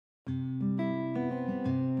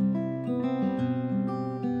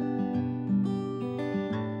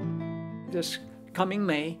this coming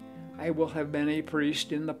May, I will have been a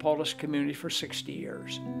priest in the Paulist community for 60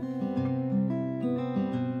 years.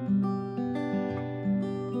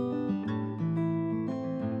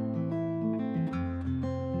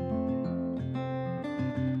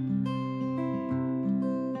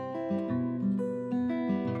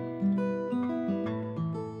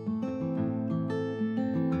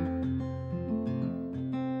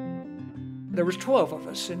 There was 12 of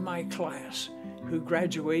us in my class who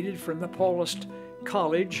graduated from the Paulist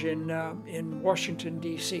College in Washington,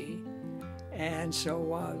 D.C. And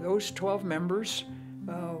so those 12 members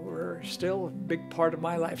were still a big part of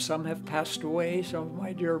my life. Some have passed away, some of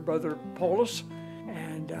my dear brother Paulus.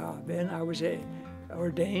 And then I was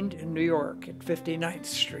ordained in New York at 59th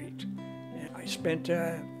Street. And I spent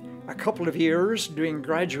a couple of years doing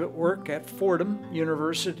graduate work at Fordham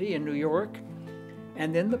University in New York.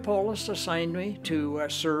 And then the Paulists assigned me to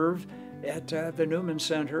serve at the Newman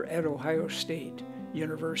Center at Ohio State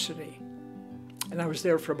University. And I was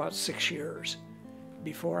there for about 6 years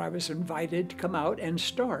before I was invited to come out and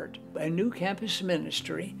start a new campus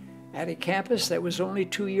ministry at a campus that was only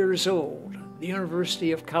 2 years old, the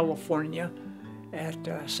University of California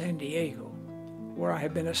at San Diego, where I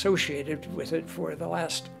have been associated with it for the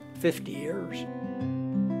last 50 years.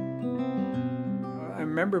 I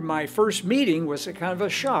remember my first meeting was a kind of a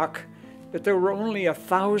shock, but there were only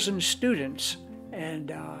 1,000 students.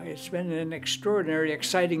 And it's been an extraordinary,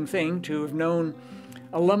 exciting thing to have known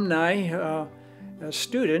alumni,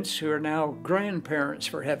 students who are now grandparents,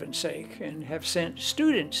 for heaven's sake, and have sent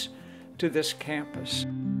students to this campus.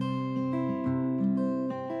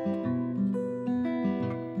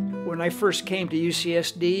 When I first came to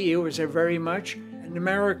UCSD, it was very much an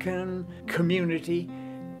American community,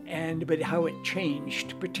 but how it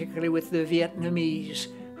changed, particularly with the Vietnamese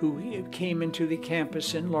who came into the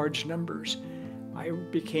campus in large numbers. I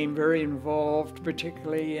became very involved,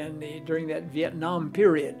 particularly during that Vietnam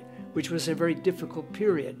period, which was a very difficult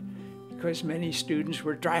period because many students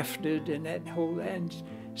were drafted and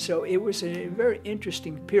so it was a very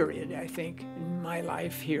interesting period, I think, in my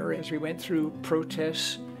life here as we went through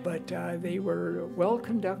protests, but they were well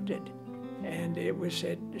conducted, and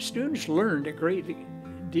students learned a great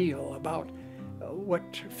deal about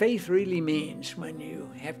what faith really means when you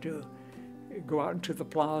have to go out into the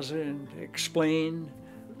plaza and explain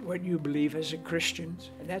what you believe as a Christian.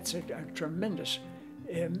 And that's a tremendous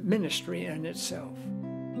ministry in itself.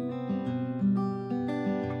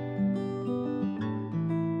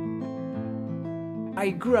 I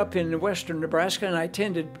grew up in western Nebraska and I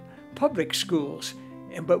attended public schools.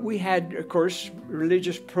 But we had, of course,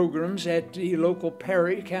 religious programs at the local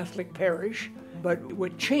Catholic parish. But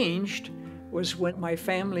what changed was when my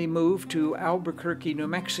family moved to Albuquerque, New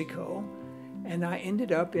Mexico, and I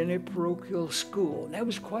ended up in a parochial school. And that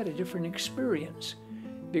was quite a different experience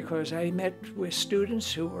because I met with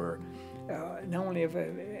students who were not only of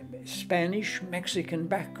a Spanish, Mexican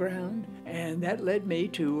background, and that led me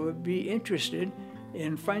to be interested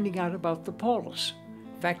in finding out about the Paulists.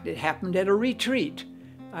 In fact, it happened at a retreat.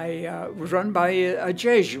 I was run by a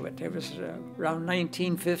Jesuit. It was around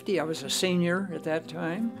 1950. I was a senior at that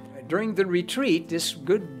time. During the retreat, this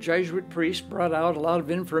good Jesuit priest brought out a lot of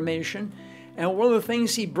information, and one of the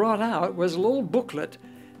things he brought out was a little booklet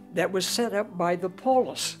that was set up by the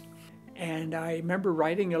Paulists. And I remember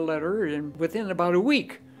writing a letter, and within about a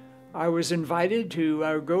week, I was invited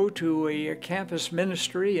to go to a campus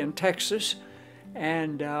ministry in Texas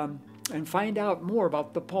and find out more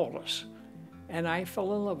about the Paulists. And I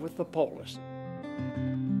fell in love with the Paulists.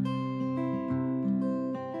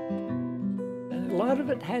 And a lot of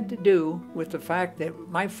it had to do with the fact that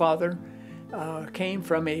my father came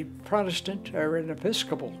from a Protestant or an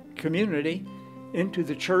Episcopal community into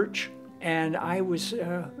the church, and I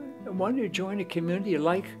wanted to join a community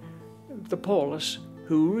like the Paulists,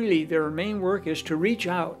 who really their main work is to reach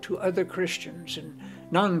out to other Christians and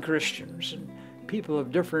non-Christians and people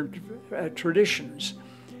of different traditions.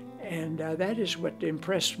 And that is what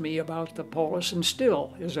impressed me about the Paulists, and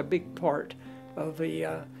still is a big part of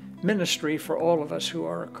the ministry for all of us who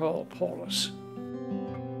are called Paulists.